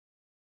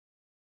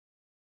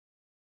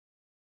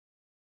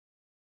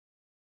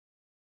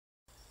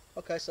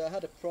Okay, so I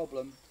had a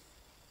problem.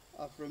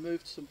 I've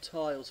removed some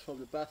tiles from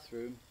the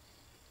bathroom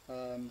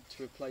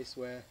to replace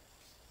where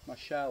my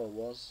shower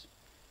was,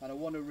 and I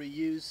want to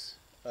reuse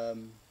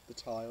the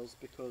tiles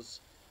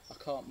because I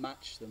can't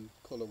match them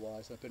colour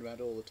wise. I've been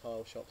around all the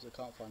tile shops, I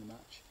can't find a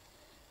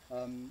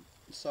match.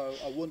 So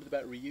I wondered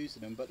about reusing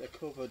them, but they're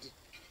covered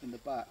in the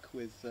back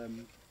with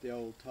the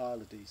old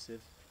tile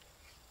adhesive.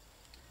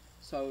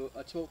 So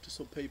I talked to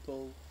some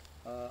people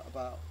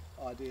about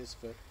ideas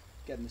for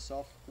getting this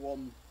off.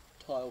 One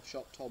tile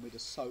shop told me to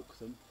soak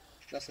them.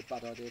 That's a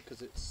bad idea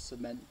because it's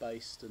cement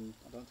based and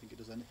I don't think it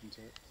does anything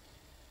to it.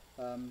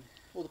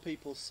 Other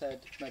people said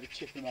maybe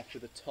chipping them off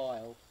with a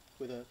tile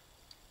with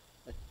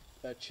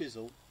a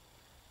chisel,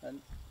 and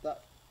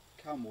that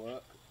can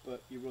work,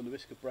 but you run the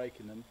risk of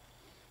breaking them.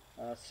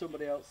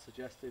 Somebody else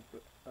suggested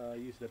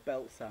using a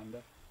belt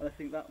sander, and I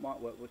think that might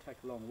work. Will take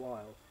a long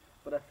while,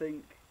 but I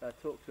think I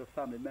talked to a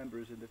family member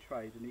who's in the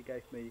trade and he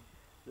gave me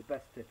the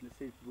best tip, and it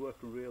seems to be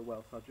working real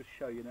well, so I'll just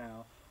show you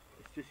now.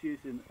 It's just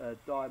using a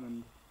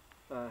diamond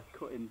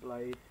cutting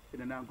blade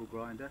in an angle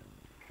grinder,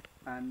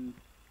 and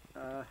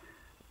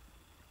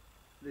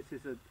this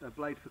is a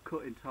blade for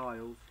cutting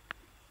tiles.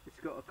 It's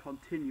got a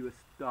continuous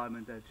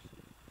diamond edge,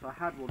 so I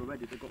had one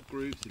already that got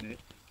grooves in it,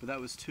 but that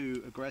was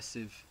too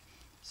aggressive.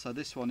 So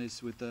this one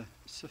is with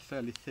it's a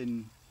fairly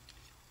thin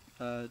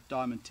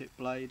diamond tip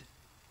blade,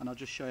 and I'll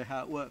just show you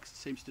how it works. It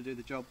seems to do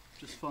the job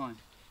just fine.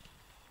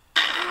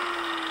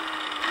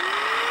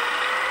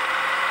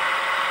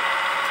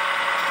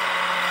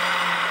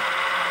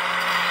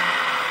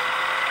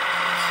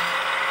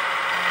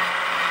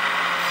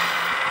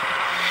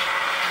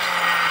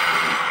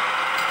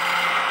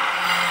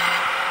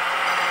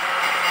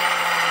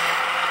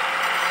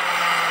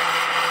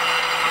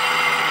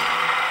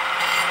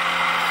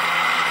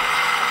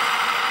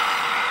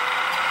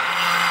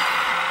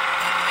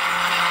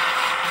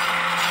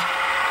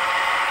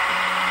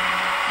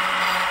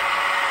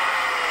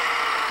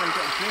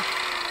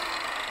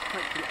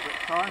 Takes a little bit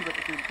of time, but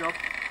to do the job.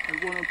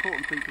 And one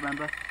important thing to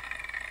remember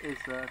is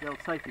the old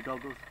safety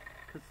goggles,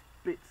 because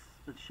bits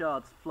and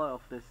shards fly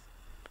off this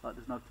like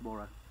there's no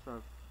tomorrow. So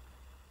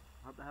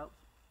I hope that helps.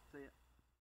 See ya.